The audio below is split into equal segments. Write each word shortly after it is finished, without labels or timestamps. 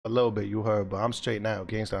little bit, you heard, but I'm straight now.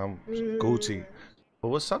 Gangsta, I'm Gucci. But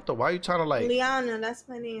what's up though? Why are you trying to like? Liana, that's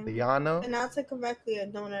my name. Liana? Pronounce it correctly or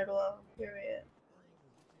don't at all. Period.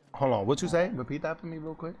 Hold on, what you say? Repeat that for me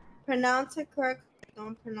real quick. Pronounce it correctly.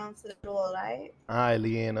 Don't pronounce it at all, right? Alright,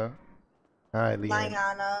 Liana. Alright,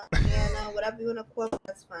 Liana. Liana, whatever you wanna call it,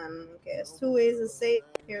 that's fine. Okay, it's 2 ways to say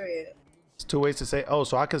it, period. It's 2 ways to say. Oh,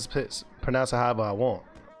 so I can pronounce it however I want.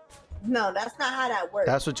 No, that's not how that works.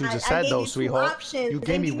 That's what you just said though, sweetheart. You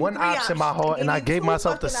gave me one option, my heart, and I gave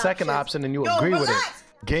myself the second option, and you agree with it.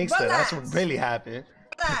 Gangster, that's what really happened.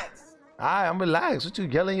 Relax. Alright, I'm relaxed. What you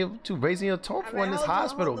yelling? What you raising your tone for in this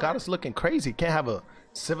hospital? Got us looking crazy. Can't have a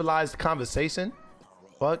civilized conversation.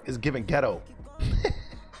 Fuck, is giving ghetto.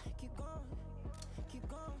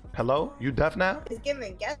 Hello? You deaf now? It's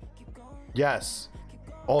giving ghetto. Yes.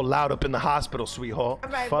 All loud up in the hospital, sweetheart. All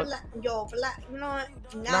right, fuck. Yo, relax. You know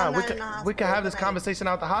what? We can have this conversation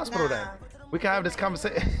out the hospital then. We can have this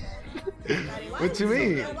conversation. What you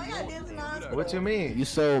mean? What you mean? You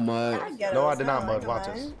so mud. No, I did not mud. Watch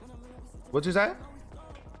us. What you say? I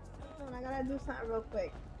gotta do something real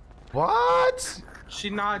quick. What? She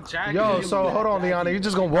not jacking Yo, you. so hold on, Liana. You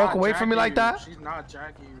just gonna walk away from me like that? She's not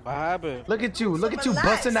jacking you. What happened? Look at you. Look at you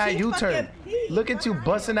busting that U-turn. Look at you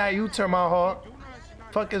busting that U-turn, my heart.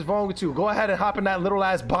 Fuck is wrong with you? Go ahead and hop in that little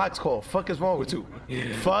ass box call. Fuck is wrong with you?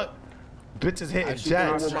 Fuck. Bitches hitting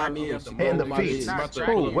jacks. Hitting the feet.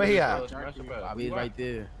 Who? Where he at? I mean, right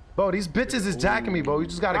there. Bro, these bitches is jacking me, bro. You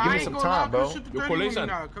just gotta give me some time, bro. Yo, Collision.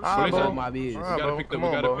 Come on,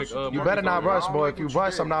 bro. You better not rush, boy. If you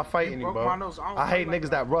rush, I'm not fighting you, bro. I hate niggas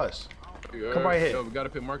that rush. Come right here.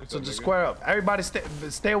 So just square up. Everybody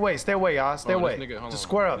stay away, y'all. Stay away. Just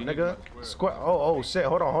square up, nigga. Square. Oh shit.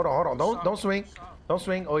 Hold on. Don't swing. Don't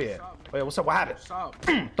swing. Oh yeah. What's up? What happened?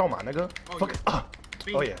 Throw my nigga. Fuck it.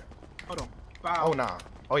 Oh yeah. Oh nah.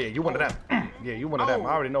 Oh yeah, you one of them. Yeah, you one of them.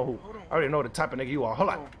 I already know who. I already know the type of nigga you are. Hold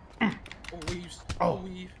on. Oh.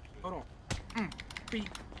 Hold on.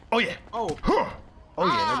 Oh yeah. Oh. Huh. Oh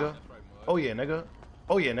yeah, nigga. Oh yeah, nigga.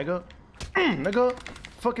 Oh yeah, nigga. Nigga.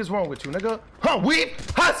 Fuck is wrong with you, nigga? Huh? Weep.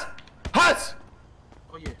 Huss. Oh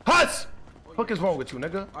yeah. Huss. Fuck is wrong with you,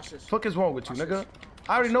 nigga? Fuck is wrong with you, nigga?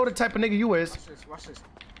 I already know the type of nigga you is. Watch this.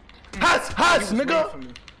 Huss, nigga.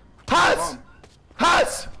 Huss.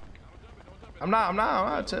 I'm not.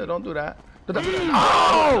 Don't do that.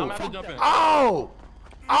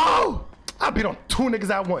 Oh! I beat on 2 niggas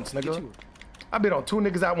at once, nigga. I beat on 2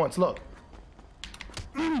 niggas at once. Look.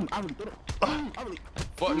 Fuck,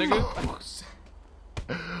 nigga.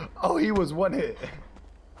 Oh, he was one hit.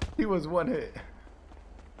 He was one hit.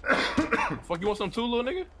 Fuck, you want some too, little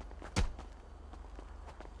nigga?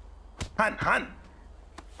 Hans.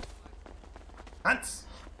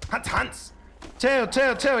 Chill,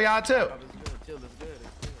 y'all, chill.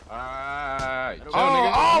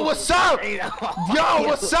 Oh, what's up? Yo,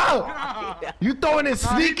 what's up? You throwing in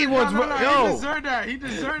sneaky ones, bro. Yo. He deserved that. He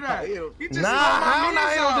just hell nah,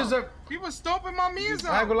 he don't deserve. He was stomping my means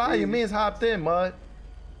out. I ain't gonna lie, your means hopped in, mud.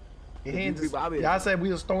 Y'all said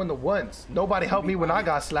we was throwing the ones. Nobody helped me when I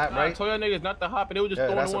got slapped, right? I told y'all niggas not to hop, and they were just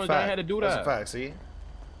throwing the ones that I had to do that. That's a fact, see?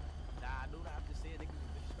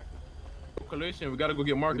 Collision, we gotta go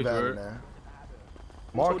get Marcus, bro.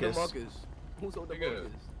 Marcus? Who's the Marcus?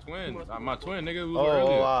 Twin. My twin, nigga.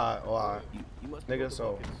 Alright. Nigga,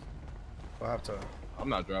 so I have to. I'm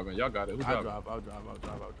not driving. Y'all got it. I'll drive.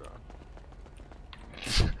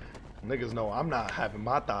 Niggas know I'm not having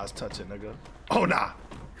my thighs touching, nigga. Oh nah.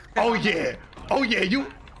 Oh yeah. You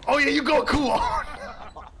go cool.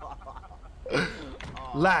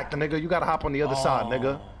 Lack, nigga. You gotta hop on the other side,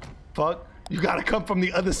 nigga. Fuck. You gotta come from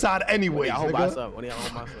the other side anyway, nigga.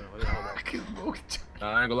 Nah,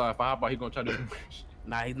 I ain't gonna lie. If I hop out, he gonna try to.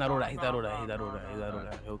 Nah, he's not all that. He's not all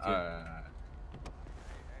that. Okay.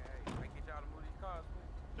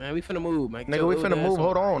 Man, we finna move, man. Nigga, we finna move.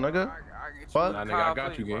 Hold on, nigga. Fuck. Nah, nigga, I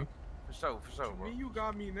got you, gang. For sure, bro. You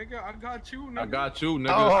got me, nigga. I got you, nigga. I got you,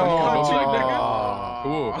 nigga.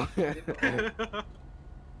 Come on, nigga.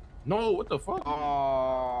 No, what the fuck?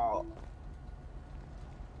 Oh,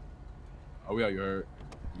 we out, you heard.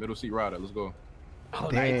 Middle seat rider, let's go.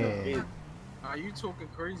 Damn. Nah, you talking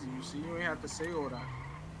crazy, you see? You ain't have to say all that.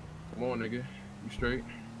 Come on, nigga. You straight?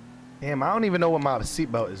 Damn, I don't even know when my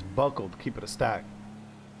seatbelt is buckled. Keep it a stack.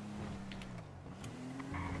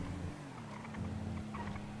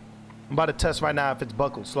 I'm about to test right now if it's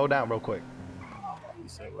buckled. Slow down real quick.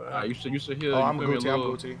 You should hear. Oh, I'm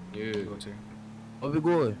Gucci. Yeah. Gucci. What we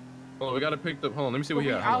going? Hold on, we gotta pick up. Hold on, let me see what he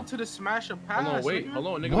got. Out to the smasher pass. Hold on, wait. Hold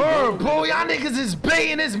on, nigga. Word, bro. Y'all niggas is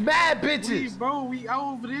baiting this mad bitches. Bro, we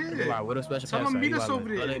out over there. What a special Tell pass. them meet us over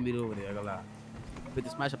there. Let me meet over there. I gotta lie.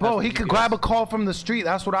 Bro, he could grab a call from the street.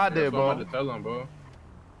 That's what I did, bro. I'm about to tell him, bro.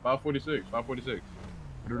 546, 546.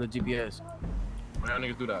 Do the GPS. Y'all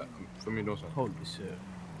niggas do that for me, do something. Holy shit.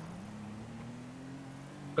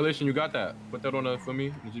 Collision, you got that? Put that on for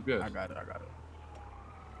me, the GPS. I got it.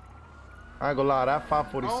 I ain't gonna lie, that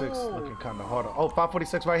 546 looking kind of harder. Oh,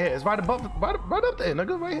 546 right here. It's right above, right up there,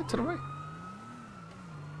 nigga. Right here to the right.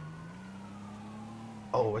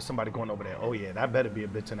 Oh, there's somebody going over there. Oh yeah, that better be a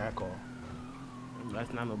bitch in that car.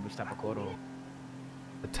 That's not no bitch type of car though.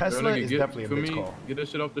 The Tesla is definitely a bitch car. Get that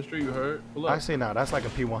shit off the street, you heard? Pull up. I say nah, that's like a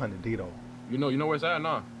P100D though. You know where it's at,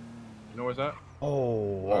 nah? You know where it's at?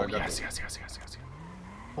 Oh, yes.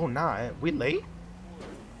 Oh nah, we late?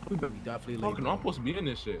 We definitely late. Fucking, I'm supposed to be in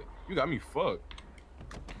this shit. You got me fucked.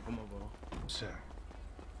 Come on, bro. Shit.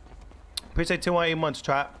 Appreciate 218 months,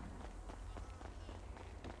 Trap.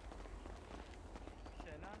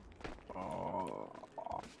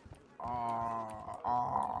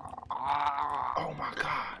 Oh my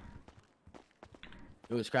god.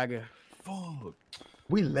 It was Scragger. Fuck.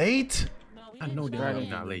 We late? I know they're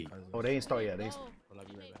not late. Oh, they ain't started yet. They ain't...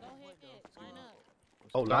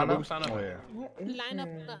 Oh, Line line up. up? Sign up. Oh, yeah. Line up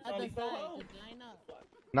the other side. Line up.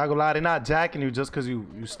 Not gonna lie, they not jacking you just cause you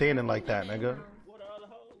standing like that, nigga.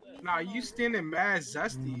 Nah, you standing mad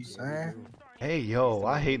zesty. Hey, yo,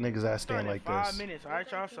 I hate niggas that stand like this. 5 minutes, all right,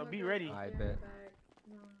 y'all. So be ready. I bet.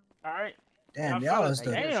 All right. Damn, y'all is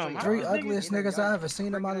the three ugliest niggas I ever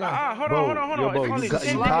seen in my life. Hold Bro, on. yo, bro, you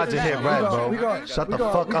tied your head red, bro. Shut the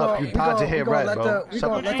fuck up. You tied your head red, bro.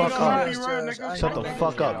 Shut the fuck up. Shut the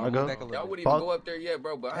fuck up, nigga. Y'all wouldn't even go up there yet,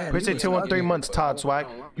 bro. But Appreciate 213 months, Todd Swag.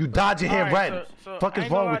 You dyed your hair red. Fuck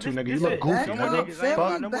is wrong with you, nigga? You look goofy, nigga.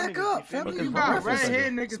 Family, back up. Family, You got red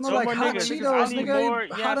hair, nigga. smell like hot Cheetos,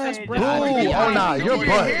 nigga. Hot ass Boo! breath. Oh nah, your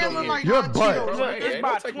butt. Your butt. It's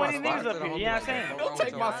about 20 niggas up here. You know what I'm saying? don't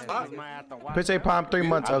take my spot. Appreciate Prime 3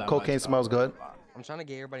 months. Cocaine smells good. I'm trying to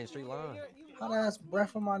get everybody in straight line. Hot ass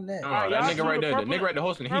breath on my neck. That nigga right there, the nigga right there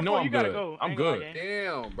hosting, he know I'm good. I'm good.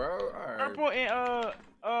 Damn, bro. Alright. Purple and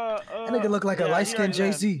That nigga look like a light skinned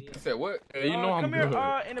Jay-Z. You said what? Yeah, you know I'm good.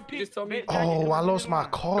 In the Just told me. Oh, I lost my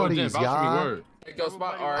cardies, y'all.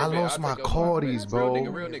 I lost my cardies, bro.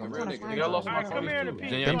 Real nigga. I lost my Come here in the cardies pit.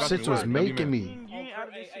 too. Them shits was making me.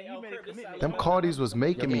 Them cardies was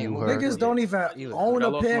making me, you heard. Niggas don't even own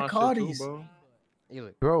a pair of cardies.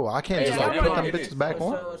 Bro, I can't just like put them bitches back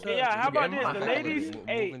on. Yeah, how about this? The ladies,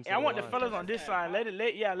 hey, I want the fellas on this side.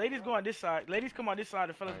 Ladies go on this side. Ladies come on this side.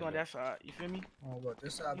 The fellas go on that side. You feel me? Oh, what,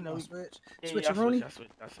 this side we gonna switch? Yeah, Switch yeah, a Rooney? That's it.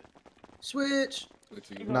 Switch.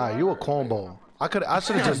 Nah, you a cornball. I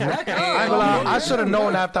should have just. I ain't gonna lie, I should have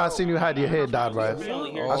known after I seen you had your head dyed right.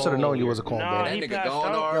 I should have known you was a cornball. That nigga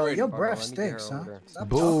gone Yo, already. your breath stinks, huh? Stop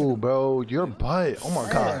Boo, talking. bro, your butt. Oh my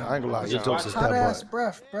god, I ain't gonna lie, your jokes is Hot that ass butt.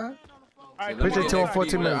 breath, bro. Appreciate 2 and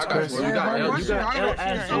 14 minutes, Chris. You got I'm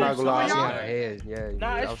not gonna lie.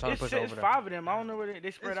 Nah, it's 5 of them. I don't know where they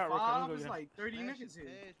spread out. It's like 30 niggas here.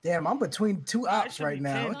 Damn, I'm between two ops right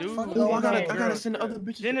now. What the fuck dude. going on? I gotta send the other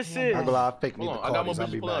bitches. Genesis. I ain't gonna lie, I fake need the Hold on, I got more cardies. I'll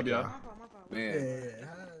bitches be pull up, back, y'all. y'all. Man.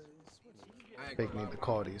 Fake need the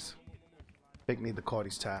cardies. Fake need the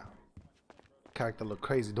cardies, chat. Character look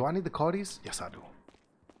crazy. Do I need the cardies? Yes, I do.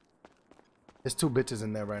 There's 2 bitches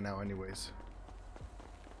in there right now, anyways.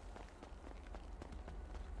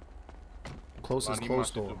 Closest close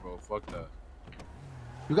store. Bro, fuck that.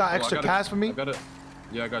 You got extra cash for me?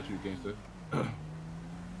 Yeah, I got you, gangster. I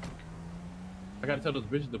gotta tell those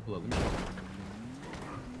bitches to pull up. Let me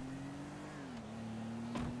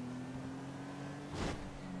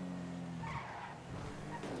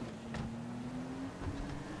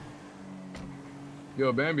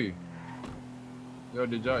Yo, Bambi. Yo,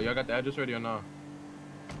 y'all got the address ready or not?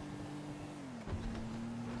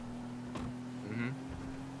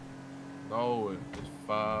 No, it's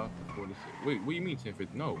 5:46. Wait, what do you mean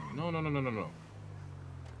 10:50? No.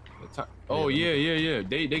 Oh yeah.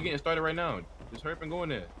 They getting started right now. Just hurry up and go in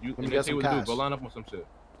there. And they say what to do. Go line up on some shit.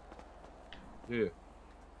 Yeah.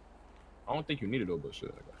 I don't think you need it though, but shit,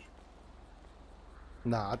 I got you.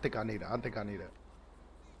 Nah, I think I need it.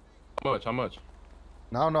 How much?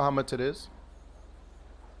 I don't know how much it is.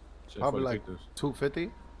 Shit, Probably like this. 250.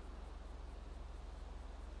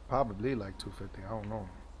 Probably like 250. I don't know.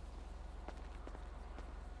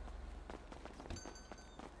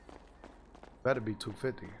 Better be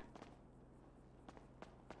 250.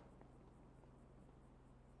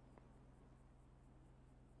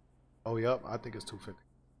 Oh, yep. I think it's 250.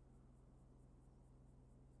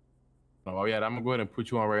 Oh yeah, I'm gonna go ahead and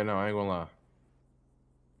put you on right now. I ain't gonna lie.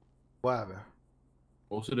 What happened?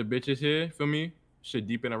 Most of the bitches here, feel me? Shit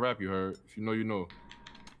deep in a rap, you heard. If you know, you know.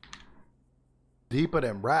 Deeper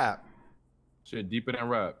than rap. Shit deeper than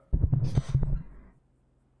rap.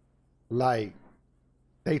 Like,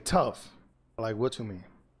 they tough. Like, what you mean?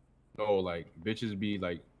 No, like bitches be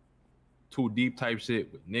like too deep type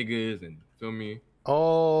shit with niggas and feel me.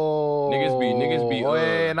 Oh. Niggas be. Oh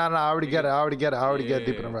yeah, no, I already get it. I already get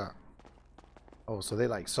deeper than Yeah. rap. Oh, so they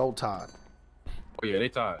like soul tied. Oh yeah, they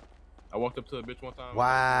tied. I walked up to a bitch one time.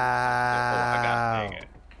 Wow.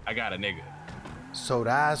 I got a nigga. So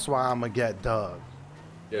that's why I'ma get Doug.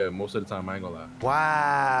 Yeah, most of the time I ain't gonna lie.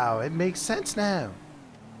 Wow, it makes sense now.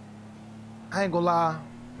 I ain't gonna lie.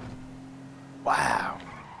 Wow.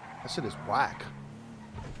 That shit is whack.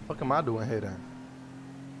 What am I doing here then?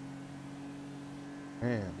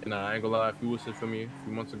 Man. Nah, I ain't gonna lie. If you was to for me a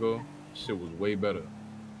few months ago, shit was way better.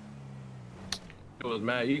 It was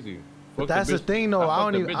mad easy. But that's the thing though. I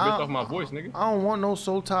don't even. Bitch off my voice, nigga. I don't want no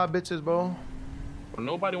soul tie bitches, bro. But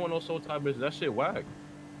nobody want no soul tie bitches. That shit whack.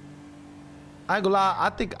 I ain't gonna lie. I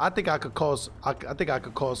think I could cause. I think I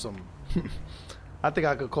could cause some. I think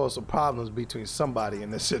I could cause some problems between somebody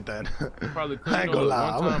in this shit. Then. Probably. I ain't gonna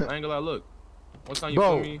lie. One time, I ain't gonna lie. Look. One time you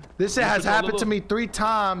Bro, feel me? this shit has happened to me 3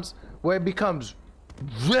 times where it becomes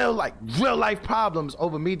real life problems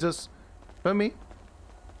over me just. Feel me?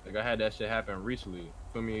 Like I had that shit happen recently.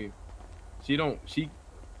 Feel me? Look, I ain't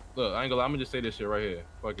gonna lie, I'm gonna just say this shit right here.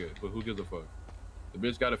 Fuck it, but who gives a fuck? The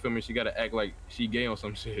bitch gotta feel me, she gotta act like she gay on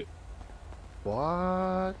some shit.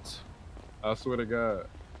 What? I swear to God.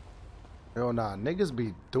 Yo, nah, niggas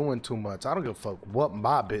be doing too much. I don't give a fuck what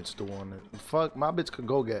my bitch doing. Fuck, my bitch could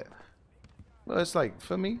go get. Well, it's like,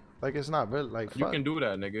 feel me? Like, it's not really, like, You fuck. can do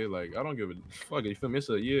that, nigga. Like, I don't give a fuck. You feel me? It's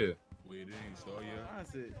a year.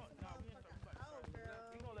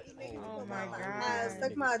 Oh my god.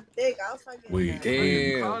 Suck my dick. I'll fucking. Wait,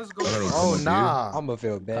 damn. Oh, nah. I'ma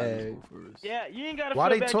feel bad. Yeah, you ain't gotta Why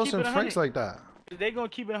feel they bad tossing keeping it Franks 100. like that? They gonna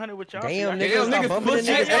keep it 100 with y'all. Damn, so niggas, y'all- stop bumping the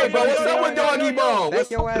Hey, niggas. hey, Bro, what's yo, up with yo, Doggy yo, Bone? yo,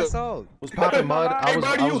 What's your ass on? Was popping mud? I was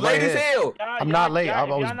you right late as here. hell. I'm not late. I if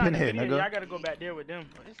was y'all not been in here, the video, nigga. Y'all gotta go back there with them.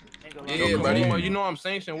 Ain't gonna lie. Yeah, Come buddy. on, you know I'm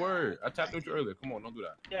sanctioned word. I tapped into you earlier. Come on, don't do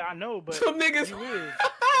that. Yeah, I know, but Some niggas. you is.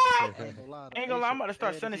 Ain't gonna lie, I'm about to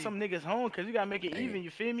start sending some niggas home because you gotta make it even.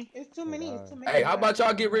 You feel me? It's too many. It's too many. Hey, how about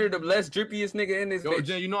y'all get rid of the less drippiest nigga in this Yo, bitch?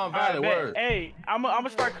 Jen, you know I'm Alright, valid. bet. Word. Hey, I'm gonna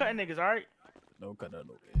start cutting niggas. All right. Don't cut that.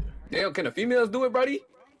 Damn, can the females do it, buddy?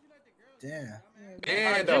 Damn.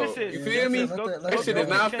 Man, though. Genesis, You feel me? Genesis, let the- That shit is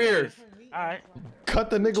not fair. All right. Cut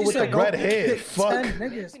the nigga She with the said go red head. pick Fuck. 10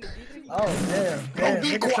 niggas. Oh, damn. Don't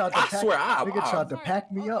be quiet. I swear, Nigga tried to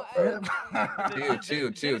pack me up. Chill.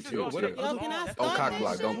 Yo, can I Don't start cock this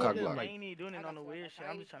block. shit? Don't cock I block. ain't even doing it on the weird shit.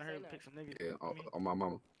 I'm just trying to hurry pick some niggas. Yeah, You feel me? on my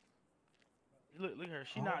mama. Look at her.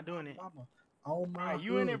 She not doing it. Oh All my right,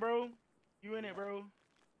 you in it, bro? You in it, bro?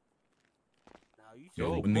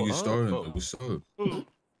 Yo, what nigga started? What's up? Ooh.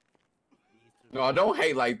 No, don't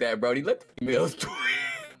hate like that, Brody. Let the females do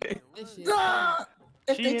it. This shit. Nah,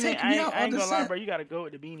 if She they in take it. me I out on ain't the gonna lie, set. bro. You gotta go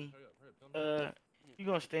with the beanie. You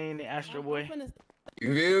gonna stay in the Astro Boy?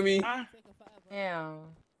 You feel me? Huh? Yeah.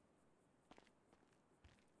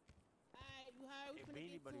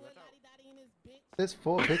 This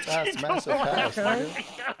 4 bitch ass massive pass,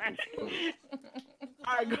 nigga.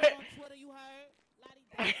 Alright, go ahead.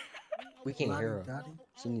 We can't hear her.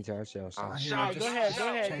 She needs to herself. I hear Alright, just go ahead, go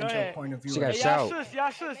ahead, change go your ahead. point of view. She got Hey, shout.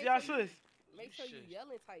 y'all sus. Make sure you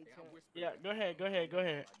yelling tight, champ. Yeah, go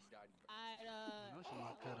ahead.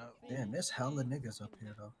 Damn, there's hella niggas up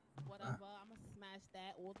here though. Whatever, I'ma smash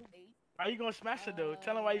that all the way. Why you gonna smash it though?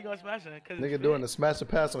 Tell him why you gonna smash it. Cause Nigga doing the smash the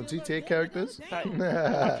pass on GTA characters. Watch your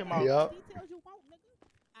mouth. Yup. Details you want, nigga.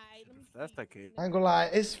 Alright, let me That's see. the kid. I ain't gonna lie.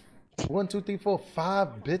 It's 1, 2, 3, 4, 5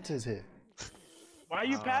 bitches here. Why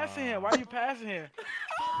you passing him?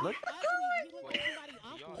 Look.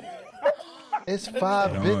 It's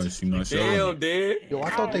 5 Nah, bitches. she not Damn, showing. dude. Yo, I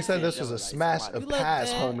thought they said this was a smash a You look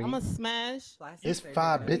pass, good. homie. I'ma smash. It's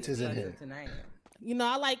 5 bitches in here. You know,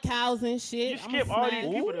 I like cows and You shit. skip I'ma all smash.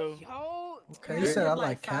 these people though. Okay, you said I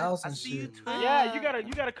like cows and shit. Yeah, you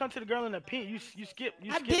gotta come to the girl in the pink. You skip.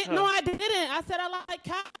 I did. her. No, I didn't. I said I like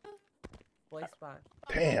cows.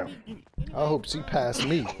 Damn. I hope she passed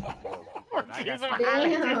me. I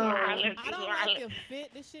don't like your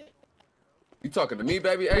fit. This shit. You talking to me,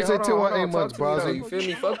 baby? Hey, He said hold 2 on, on 8 hold on. months, Talk to me, bro. though. You feel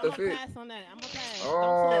me? Fuck the I'ma fit. pass on that. I'ma pass.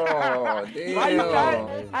 Oh, damn. Why you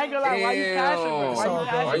pass? I ain't gonna lie. Why you passing? Damn. Why you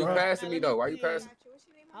Why you passing? passing me though? Why you passing?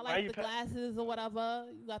 I Why like you the pa- glasses or whatever.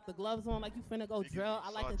 You got the gloves on like you finna go drill.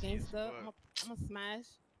 I like a gangster. I'ma smash.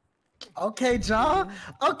 Okay, John.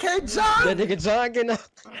 Okay, John. That nigga John getting up.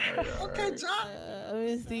 Okay, John. Let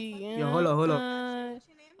me see. Yo, hold up.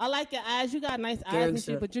 I like your eyes. You got nice eyes and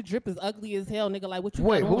Gangster. shit, but your drip is ugly as hell, nigga. Like what you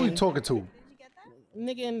Wait, got who on? you talking to?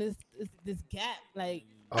 Nigga in this gap, like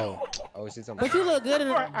Oh. Oh, she's talking. But you look good in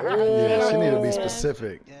it. Yeah, she need to be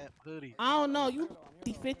specific. I don't know. You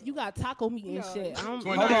 50, you got taco meat and shit. Hold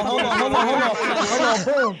on,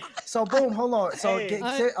 boom. So boom, hold on. So I'm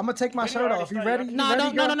gonna take my shirt off. You ready? No.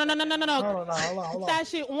 Hold on. That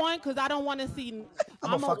shit on, cause I don't want to see.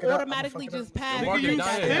 I'm gonna automatically just pass.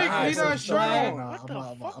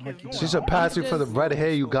 She should pass you for the red hair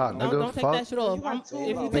you got, nigga. Don't take that shit off.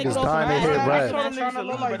 Niggas dying their hair red.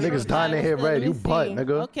 Niggas dying their hair red. You butt,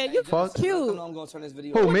 nigga. Okay, you fuck. Cute.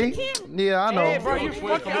 Who, me? Yeah, I know. Hey, bro, you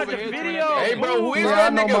fucking out the video. Hey, bro, who is Yeah, I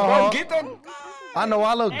that know nigga, my bro? heart. Get them. I know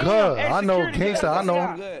I look good. I know gangsta. I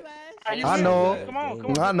know. I know.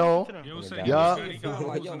 I know.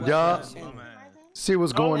 Yeah. See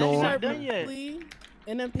what's going on.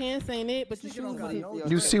 And them pants ain't it, but your shoes.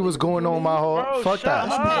 You see what's going on, my heart. Fuck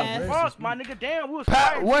that. Fuck, my nigga. Damn, we was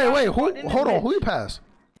wait. Hold on. Who you pass?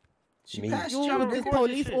 Me. You with this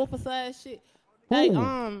police officer ass shit. Hey,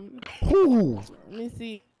 Who? Let me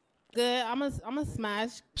see. Good. I'm a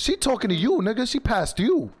smash. She talking to you, nigga. She passed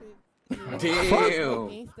you.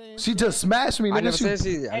 Damn. She just smashed me, nigga. I never said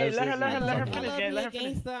she. Hey, let her finish. Let her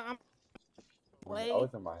finish.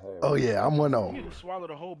 Oh yeah, I'm 1-0. You need to swallow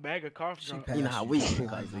the whole bag of cough drops. You know how we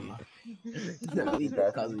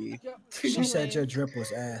She said your drip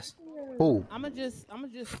was ass. Who? I'ma just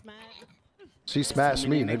smash. She smashed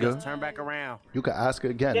me, nigga. Turn back around. You can ask her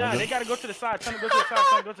again, Yeah, nigga. they gotta go to the side. Tell them to go to the side.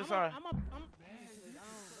 Tell them to go to the side.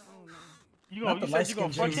 You said you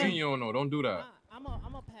gonna fuck him? You don't know. Don't do that. I'm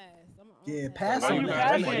a pass. Yeah, pass Why him. you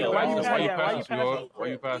passing? Why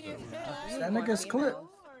you passing? That nigga's clip.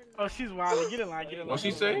 Oh, she's wild. Get in line. What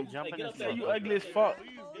she say? You ugly as fuck.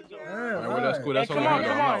 Alright, well, that's cool. That's Hey, all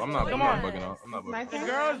come right. on. I'm not bugging out. I'm not bugging The out.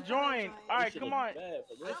 girls join. All right, come on.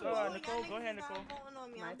 Nicole, go ahead, Nicole.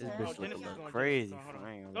 This bitch looking crazy.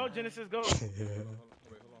 Go, Genesis, go.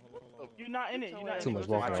 You're not in it. You're not Too in much it.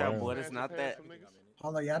 walking around. Boy, it's not that.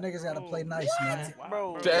 Hold on, y'all niggas gotta play nice, man.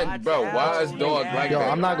 Bro, Why is dog like Yo, that?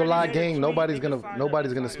 I'm not gonna lie, gang. Nobody's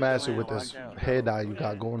gonna smash you with this hair dye you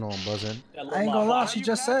got going on, buzzing. I ain't gonna lie, she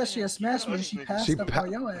just said she had smashed me. She passed up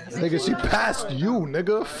on your ass. Nigga, she passed you,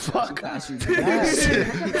 nigga. Fuck. Fuck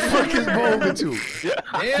is wrong with you?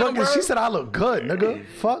 Fucking, she said I look good, nigga.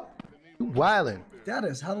 Fuck. You wildin'. That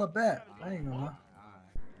is hella bad. I ain't gonna lie.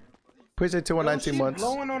 Appreciate 219 months.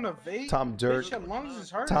 Blowing on a vape. Tom Jerk. Bitch, your lungs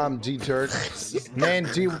is hurting. Tom G Jerk. Man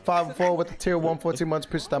G54 with the tier 114 months.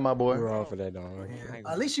 Appreciate that, my boy. We're all for that, dog.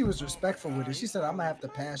 At least she was respectful with it. She said, I'm gonna have to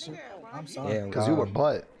pass you. I'm sorry. Yeah, Because you were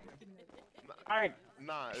butt. All right.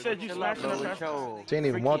 Said you smashed her. She didn't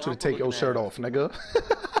even want you to take your shirt off, nigga.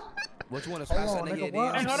 What you want to smash that nigga?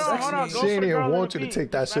 Hey, hold on. She didn't even want you to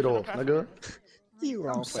take that shit off, nigga.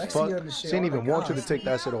 I'm sexy Fuck. on the shit. She didn't even want you to take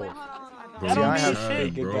that shit off. See, I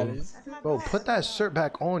have bro, put that shirt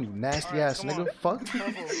back on, you nasty ass nigga. Fuck.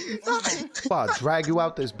 I'll drag you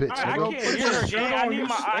out this bitch, I nigga. can't hear her, gang.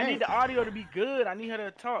 I need the audio to be good. I need her to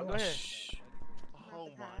talk. Go ahead. Oh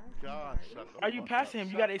my gosh. Why you passing him?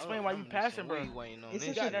 You gotta explain why you passing, bro.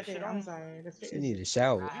 You got that shit on. I'm sorry. She need a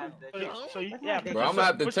shower. So yeah, Bro, I'm gonna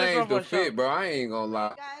have to change the fit, bro. I ain't gonna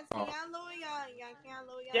lie.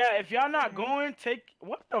 Yeah, if y'all not going, take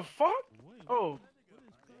what the fuck? Oh.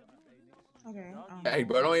 Okay. Hey,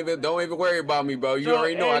 bro, don't even worry about me, bro. You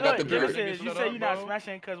already know I got the drip. You say you're not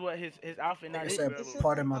smashing because what his outfit not. It's a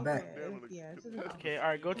part of my back. Okay, all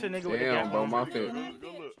right, go to the nigga with the Damn, gap bro, on. my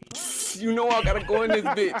fit. You know I gotta go in this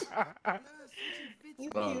bitch.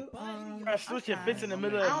 Switch your fits in the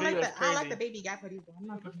middle of the video. I don't like the baby gap hoodies, though. I'm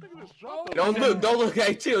not Don't look.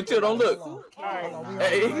 Hey, chill, don't look.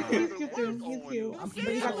 Hey. He's cute too. He's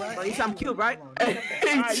cute. You sound cute, right?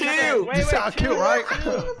 Hey, chill. You sound cute, right?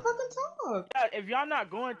 If y'all not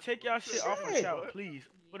going, take y'all shit off and shout, please.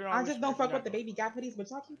 Put it on. I just don't fuck with the baby gap hoodies, but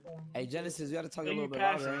y'all keep them. Hey, Genesis, you gotta talk a You little bit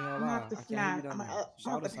pass louder. it. I ain't I'm gonna gonna lie. have to I can't snap. hear you I'm down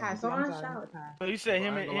gonna have to pass. So you said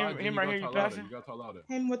him and right here, you passing?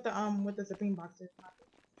 Him with the Supreme boxers.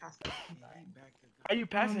 Pass it. I'm sorry. Are you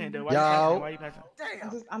passing him though? Yo. Why you passing?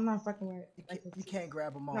 I'm not fucking with it. You can't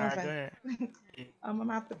grab them all. Alright, go ahead. I'm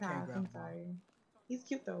gonna have to pass. I'm sorry. He's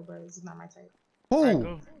cute though, but this is not my type.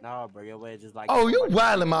 Who? No, bro, your way just like. Oh, you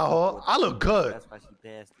wildin' my heart. I look good. That's why she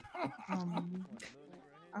passed.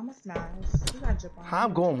 I'm a smash. You got drip on.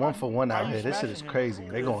 I'm going 1 for 1 out here. This shit is crazy.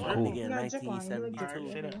 They going cool. You got drip on. You look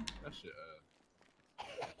good.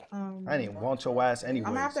 I didn't even want your ass anyway.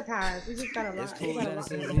 I'm gonna have to pass. We just got a lot. It's cool, We got a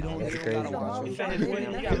Genesis. lot. You don't get crazy about you. He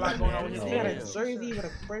got a lot going on with his He got a head. jersey with a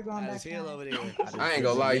spray on back. I ain't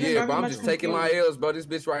gonna lie, yeah, but I'm just taking my L's, bro. This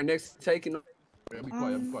bitch right next to taking them. I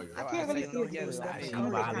can't really see it.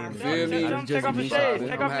 Feel me? Take off your shades.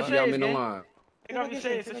 I'm happy I'm in the line. Take off your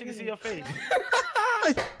shades so she can see your face.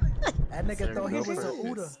 That nigga thought he was a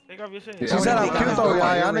Uda. Take off your shit. She said I'm cute though,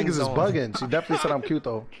 y'all niggas is bugging. She definitely said I'm cute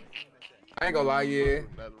though. I ain't gonna lie, yeah.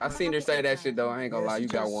 I seen her say that shit though. I ain't gonna lie, you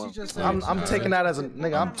got one. I'm taking that as a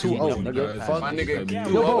nigga. I'm too old, nigga. Fuck. My nigga,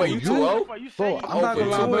 too old. You too old? Bro, I'm not gonna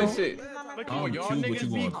lie, bro. Oh, y'all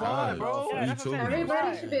niggas be quiet, bro.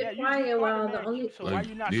 Everybody should be quiet while the only.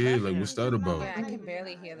 Yeah, like what's that about? I can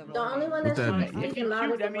barely hear them. The only one that's speaking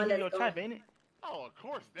loud is the one that's going. Oh, of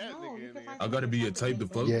course that nigga. I gotta be a type to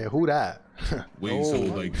fuck. Yeah, who that? Wait, so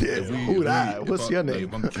like, who that? What's your name? Like,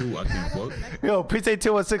 if I'm cute, I can fuck. Yo, appreciate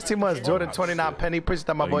 2 16 months. Jordan 29 penny. Appreciate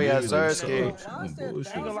that, my boy. Yes, sir. You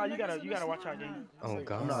gotta watch out, gang. Oh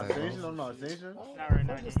God. I'm not station. Not right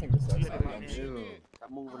now.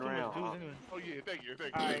 I'm moving around. Oh yeah, thank you.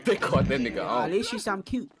 They caught that nigga At on. least she sound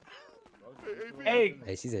cute. Hey,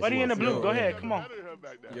 buddy in the blue, go ahead, come on.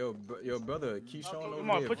 Yo, brother, Keyshawn over Come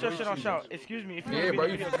on, put your shit on shout. Excuse me. If you Yeah, bro,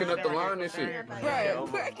 you fucking up the line and shit.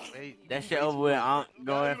 That shit over with. I'm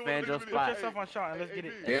going fan Joe Put spot. yourself on shout and let's get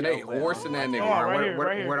it. Yeah, they horsing that nigga. Come on, right here,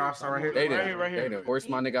 right here. Where do I start right here? They Right here. done horse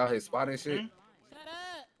my nigga out his spot and shit.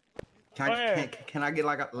 Can I get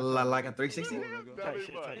like a 360? Tight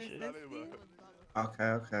shit.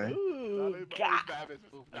 Okay. Ooh, God.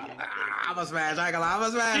 I'm a smash. I ain't gonna lie. I'm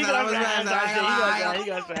a smash.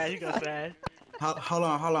 He gonna smash. Hold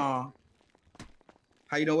on.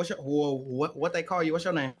 How you know? What's your what they call you? What's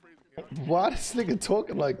your name? Why this nigga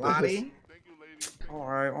talking like this? Lottie. All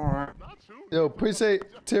right. Yo, appreciate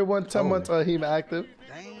tier 1 10 months Hema active.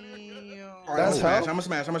 Damn. That's how. I'm a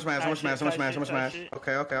smash.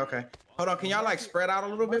 Okay. Hold on. Can y'all like spread out a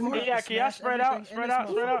little bit more? Yeah, can y'all spread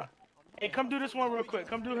out? Hey, come do this one real quick.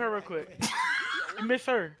 Come do her real quick. You missed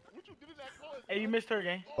her. Hey, you missed her,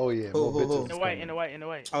 gang. Oh yeah. Who? In the white. Oh, in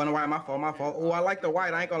the white. My fault. Oh, I like the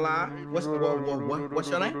white. I ain't gonna lie. What's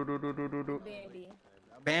your name?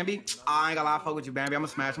 Bambi. I ain't gonna lie. Fuck with you, Bambi. I'm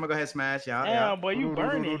gonna smash. I'm gonna go ahead and smash, y'all. Damn, boy, you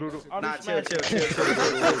burning. Nah, chill. This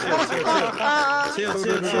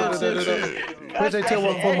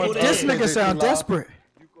nigga sound desperate.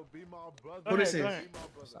 Who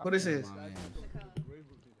this is?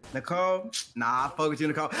 Nicole? Nah, I fuck with you,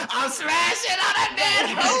 Nicole. I'm smashing on that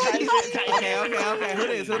bitch! Okay. Who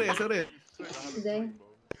this? Today.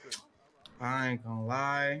 I ain't gonna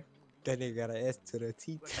lie. That nigga got an S to the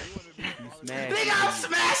T. Nigga, I'm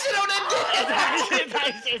smashing on that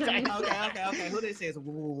bitch! Okay. Who this is?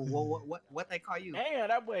 What they call you? Damn,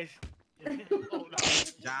 that boy's...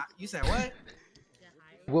 You said what?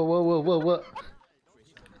 What?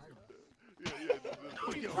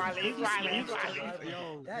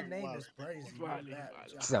 That name is crazy.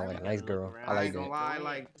 She sound like a nice girl. I like that.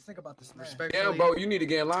 Like, think about this. Yeah, bro, you need to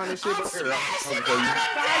get in line and shit. This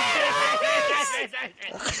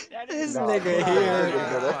nigga here.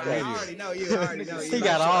 I already know you. He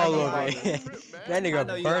got all of it. That nigga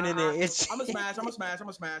burning it. I'm a smash. I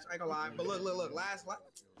ain't gonna lie. But look. Look.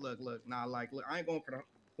 Nah, look. I ain't going for the.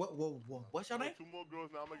 What's your name? 2 more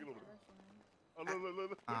girls now. I'm making over there. Oh,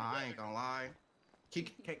 look. I ain't gonna lie. Can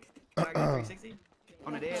I get 360?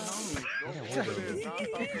 On the dead homie.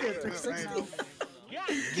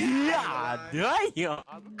 Yeah, damn.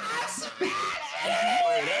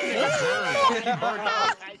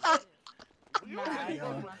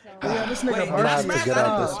 This nigga I'm not to get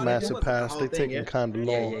out this massive pass. They taking kind of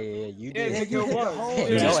long. Yeah, you did. You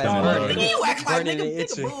act like nigga, get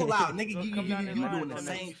the bull out. Nigga, you doing the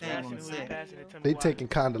same thing on the set. They taking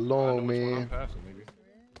kind of long, man.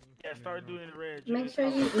 Yeah, start doing the red. Make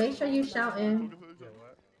sure you shouting.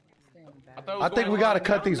 I think we gotta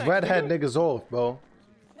cut these redhead niggas off, bro.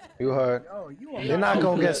 You heard? They're not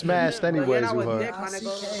gonna get smashed anyways, you heard? Y'all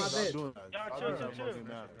chill.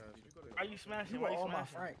 Why you smashing?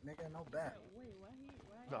 Frank, nigga, no bet.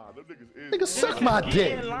 Nah, them niggas is. Nigga, suck my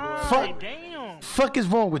dick. Fuck is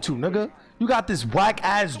wrong with you, nigga? You got this whack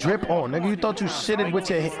ass drip on, nigga. You thought you shitted with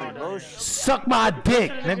your head. Suck my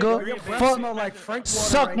dick, nigga. Fuck.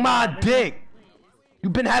 Suck my dick. You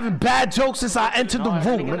been having bad jokes since I entered the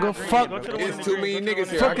room, nigga. Fuck. It's too many niggas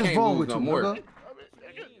here. Fuck is wrong with you, nigga?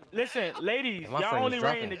 Listen, ladies, y'all only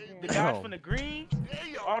rating the guys from the green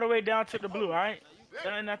all the way down to the blue, all right?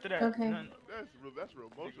 Nothing after that. Okay. That's real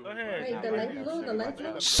emotional. Go ahead. Wait, the light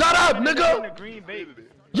blue. Shut up, nigga.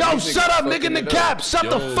 Yo, shut up, nigga in the cap. Shut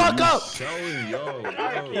the fuck up. You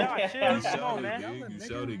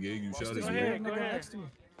shouted, gang. You shouted, gang. Go ahead.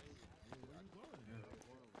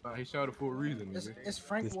 He shouted for a reason, nigga. It's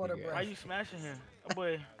Frank Water, bro. Why you smashing him? Oh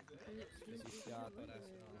boy.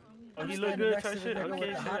 Oh, he look good, type shit.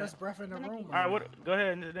 Okay, the hottest breath in the room. All right, what? Go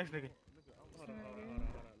ahead, the next nigga.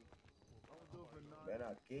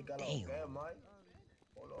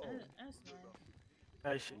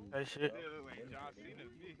 That shit.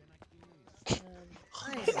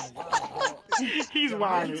 He's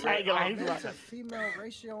wild. I ain't gonna lie, he's wild. The female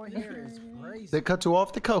ratio in here is crazy. They cut you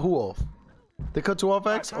off? They cut who off? They cut you off,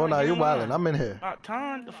 X? Oh, nah, you wildin'. I'm in here.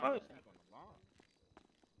 Ton, the fuck?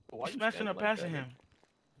 Why you smashing up passing him?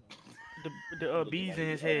 The bees in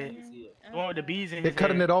his head. The one with the bees in his head. They're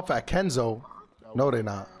cutting it off at Kenzo. No, they're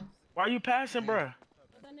not. Why you passing, bruh?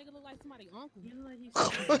 That nigga look like somebody's uncle.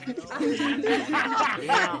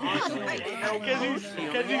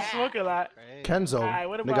 Cause you smoke a lot. Kenzo,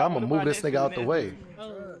 nigga, I'ma move this nigga out the way.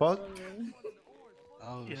 Fuck.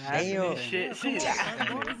 Oh, damn. Shit. See that?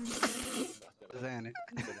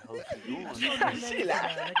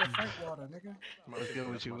 What's good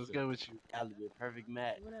with you? What's good with you? That'll be a perfect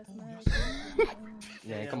match.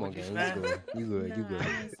 Yeah, come on, gang. You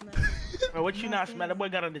good. Bro, what you not smashing? That boy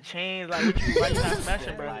got on the chains. Like, why you not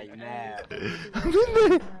smashing, bro? Like, nah.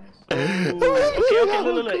 Okay,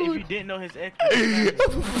 look. If you didn't know his ex,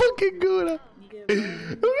 I'm fucking good. Okay.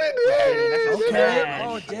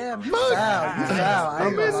 Oh, damn. You foul.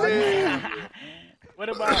 What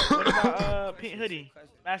about Pink Hoodie?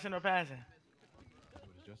 Smashing or passing?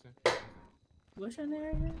 What's your name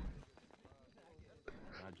again?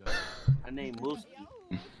 Her name Mooski.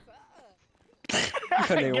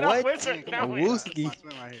 Her name what? Wooski.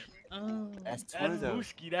 That's twins. That's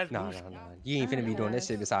Mooski. That's Nah. You ain't finna be doing that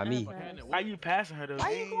shit beside me. Why you passing her though?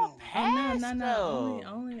 Why you gonna pass? No.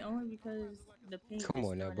 Only because the pink. Come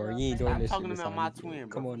on now, bro. You ain't doing this shit beside about my me. twin,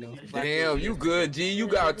 bro. Come on now. Damn, you good, G. You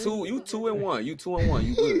got two. You 2-1. You 2-1.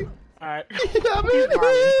 You good. Alright. I'm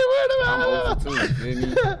over 2. You feel me?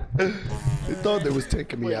 They thought they was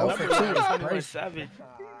taking me out. Savage.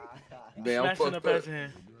 Man, I'm fucked up. See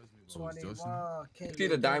See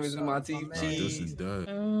the diamonds in my teeth? This is dead.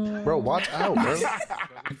 Bro, watch out, bro.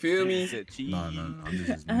 You feel me? Nah, I'm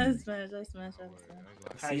just. I smash.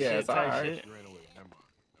 Yeah, it's alright.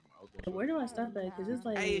 Where do I stop at? Cause it's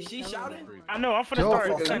like. Hey, is she shouting? I know. I'm finna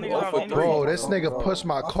start. Bro, this nigga pushed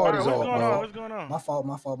my cardies off, bro. What's going on? My fault.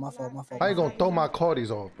 I ain't gonna throw my cardies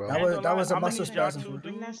off, bro. That was a muscle spasm.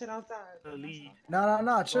 Bring that shit outside.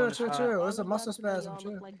 Nah. Chill. It's a muscle spasm.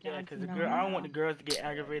 Chill. Yeah, cause I don't want the girls to get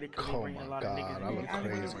aggravated because they bring a lot of niggas. I'm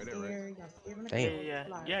crazy.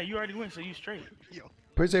 Damn. Yeah, you already went, so you straight.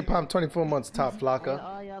 Appreciate Palm 24 months, top flocker.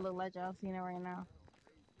 All y'all look like y'all seen it right now.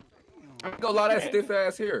 I'm gonna lie that stiff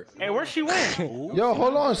ass here. Hey, where she went? Yo,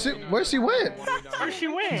 hold on. Where she went? Where she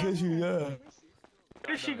went? Yeah. Where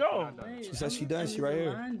did she go? She said she done. She right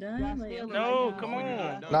here. No, come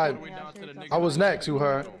on. Nah, I was next. You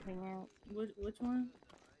heard? Which one?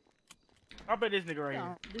 I bet this nigga right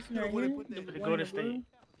here. This right here? The Golden State.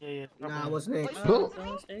 Yeah. Nah, what's next? Who?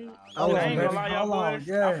 Hold I ain't gonna lie, y'all boys.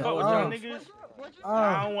 I fuck with y'all Yeah. niggas.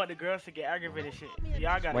 I don't want the girls to get aggravated shit.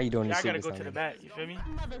 Y'all gotta, Why you doing this y'all shit gotta go beside to the me? back. You feel me?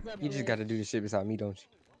 You just gotta do this shit beside me, don't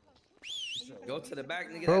you? Go to the back,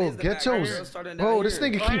 nigga. Bro, get yours. Bro, this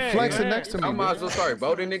nigga keep flexing next to me. I might as well start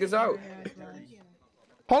voting niggas out.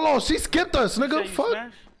 Hold on, she skipped us, nigga.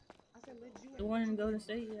 Fuck. The one in Golden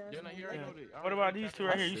State, yeah. What about these two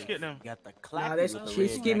right here? You skipped them. Got the clap. Nah, she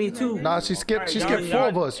skipped me too. Nah, she skipped 4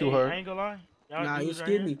 of us, you I heard. ain't gonna lie. Nah, you dudes right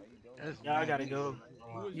skipped here, me. Y'all gotta go.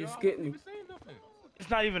 You skipped me. It's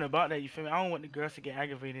not even about that, you feel me? I don't want the girls to get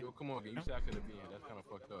aggravated. Yo, come on, you said I couldn't be in. That's kind of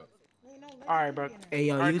fucked up. Alright, bro. Hey,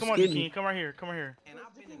 yo, Alright, you come on, skipped me. Jakeem. Come right here. Come right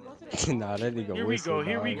here. Nah, that nigga Here we whistle, go.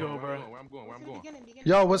 Here dog. we go, bro. Where I'm going.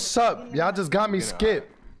 Yo, what's up? Y'all just got me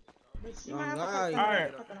skipped.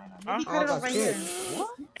 Alright. Huh?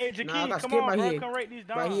 Hey, Jakeem, come on, bro. Come rate these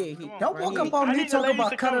down. Right here. Come on. Don't walk up on me talking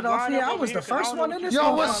about cut it off here. I was the first one in this.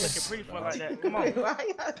 Yo, one. what's... Come on.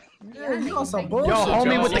 Yeah, you on some bullshit. Yo,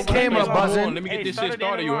 homie with the camera buzzing. Let me get this shit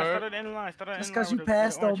started, you heard? Just because you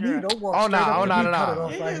passed on me, don't walk Oh, straight nah, up oh, and nah, me nah, cut it nah.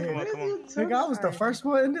 off right here. Come on. Nigga, I was the first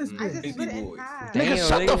one in this bitch. Nigga,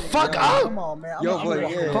 shut the fuck up. Come on, man. Yo, boy,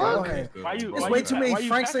 yeah. Go ahead. There's way too many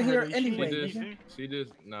Franks in here See anyway. this? nigga. See this?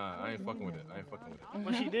 Nah, I ain't fucking with it.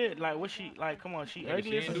 What she did? Like, what she, like, come on, she Nigga,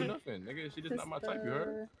 ugly she or ain't do something? nothing. Nigga, she just not my type, you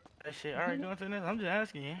heard? That shit, alright, going to the next. I'm just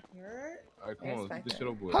asking, yeah. Alright, come on, get this shit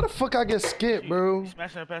over with. How the fuck I get skipped, bro?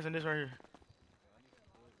 Smashing and passing this right here.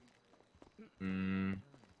 I'm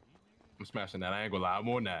smashing that. I ain't gonna lie. I'm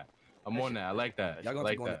on that. I like that. I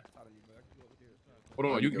like that.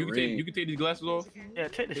 Hold on, you can take these glasses off? Yeah,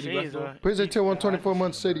 take the shades off. Appreciate your 124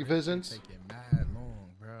 months city visits.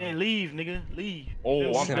 And leave, nigga, leave.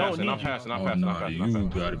 Oh, I'm Don't passing. You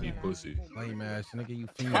gotta be pussy. Lame ass nigga, you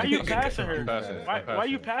female. Why you passing her? I'm Why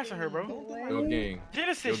you passing her, bro? Yo, gang.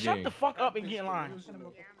 Genesis, shut the fuck up and get in line.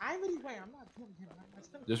 I really wait. I'm not.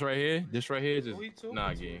 This right here, just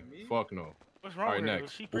nah, gang. Fuck no. What's wrong All right, with her?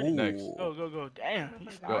 next. She pretty. Next. Go. Damn.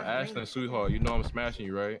 Yo, Ashton, sweetheart, you know I'm smashing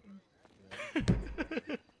you, right?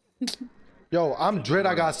 Yo, I'm Dread.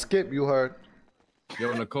 I got skipped. You heard?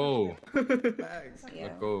 Yo, Nicole. Yeah.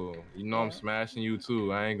 Nicole, you know I'm smashing you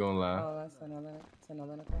too. I ain't gonna lie. Oh, that's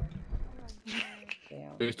another Nicole.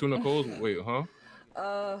 Damn. There's 2 Nicoles. Wait, huh?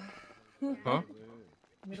 Huh?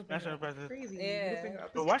 Crazy. Yeah.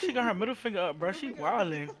 But why she got her middle finger up, bro? She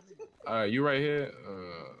wildin'. All right, you right here.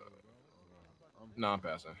 Nah, I'm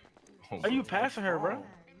passing. Are you passing her, bro?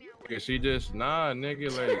 Yeah, she just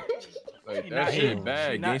nigga, like She that not shit in.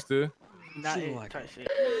 bad, She not- gangster. Not it. Type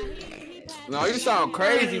shit. No, you sound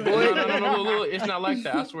crazy, boy. No, look, it's not like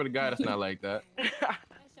that. I swear to God, it's not like that.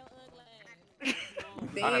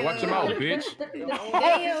 All right, watch your mouth, bitch.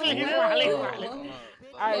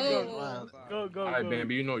 Go. All right,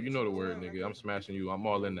 Bambi, you know the word, nigga. I'm smashing you. I'm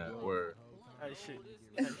all in that word. Shit.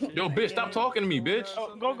 Yo, bitch, stop talking to me, bitch.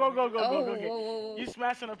 Oh, go. You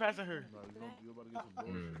smashing or passing her?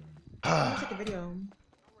 Take a video.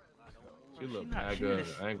 She look mad good.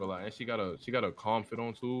 I ain't gonna lie. And she got a calm fit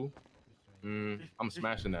on too. I'm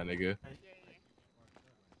smashing that nigga.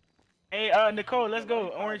 Hey, Nicole, let's go.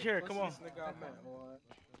 Orange hair, come on.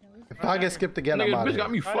 If I get skipped again, I'm Nigga, out bitch of here.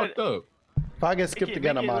 got me fucked up. If I get skipped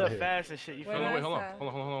again, I'm out of Make it a little here. fast and shit. You feel me? Wait, hold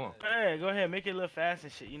on. Hey, go ahead, make it a little fast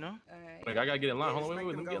and shit. You know? Like I gotta get in line. Hold on, wait.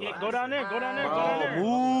 Let me get in line. Go down there.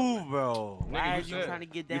 Move, bro. Nigga, Why you are you said- trying to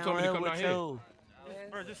get you down told me to here come with down here. you?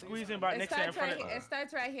 Bro, just squeeze in about It next to in starts front right. of. It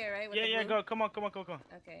starts right here, right? With the Yeah, blue? go. Come on. Okay.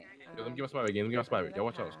 Yo, let me get my spot again. Yo,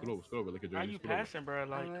 watch out. Scoot over. Look at How Jordan. you Scoot over. passing, bro?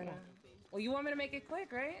 Like, come on. Well, you want me to make it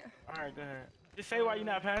quick, right? All right, go ahead. Just say why you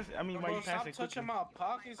not passing. I mean, why you passing? Stop touching my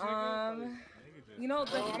pockets, nigga. You know,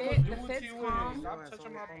 the I'ma fit, do the it to fit's you calm. Stop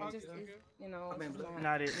touching my It pockets, just is, nigga. you know,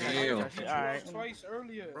 Not it. Damn. All right. Twice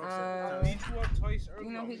earlier. Um, Beat you up twice earlier.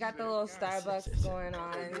 you know, he got the little Starbucks going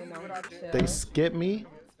on, you know, chill. They skip me.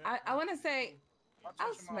 I want to say,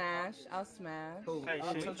 I'll smash.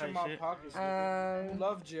 I'm touching my pockets, nigga. You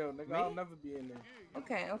love jail, nigga. I'll never be in there.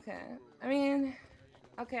 Okay. I mean,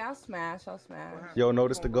 okay, I'll smash. Yo,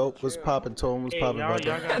 notice the goat was popping. Tone was popping right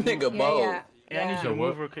there. That nigga bold. Yeah, I need you to So what?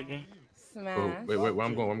 move real quick, gang. Smash. Oh, wait, where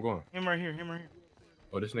I'm going? Him right here.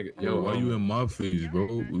 Oh, this nigga. Yo, why you in my face,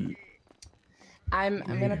 bro? I'm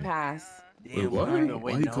gonna pass. Wait, what?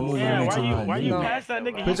 Why you come over Yeah, here to why my you room? pass that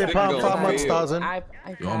nigga? Bitch, they pound 5 months, 1,000. I Yo,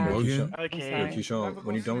 I'm passed. bugging. Okay. I'm sorry. Keyshawn,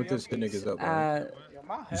 when you done with this, the niggas up, bro.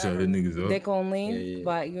 You said the niggas up? Dick only, Yeah.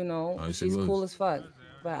 but you know, I say she's less. cool as fuck.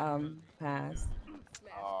 But pass.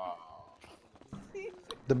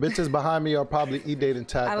 The bitches behind me are probably E-dating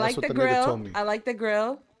tat. I That's like what the the nigga told grill. me. I like the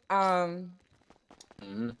grill.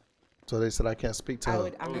 So they said I can't speak to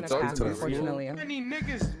her. I'm gonna Talk pass, to me. unfortunately. How many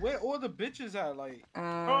niggas? Where all the bitches at? Like,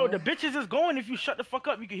 Bro, the bitches is going. If you shut the fuck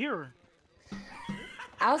up, you can hear her.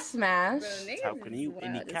 I'll smash. How can you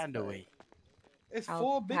any kind of way? it's I'll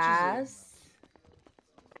 4 bitches. pass.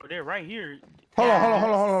 Bro, they're right here. Hold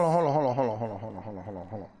on.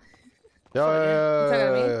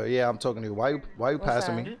 Yeah, I'm talking to you. Why you What's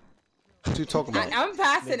passing that? me? What you talking about? I'm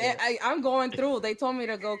passing it. I'm going through. They told me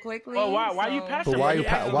to go quickly. Oh, why you so- passing? But why you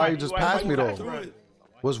Why just why pass you me though? passing?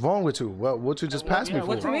 What's wrong with you? What you just passed me for?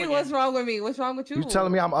 What to me? What's wrong with me? What's wrong with you? You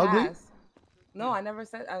telling me I'm ugly? Pass. No, I never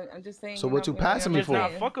said. I'm just saying. So what you passing me Just for?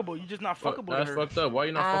 not fuckable. You just not fuckable. That's to her. fucked up. Why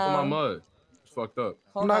you not fucking my mud? It's fucked up.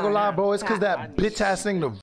 I'm not gonna lie, bro. It's because Pass. that bitch ass thing, the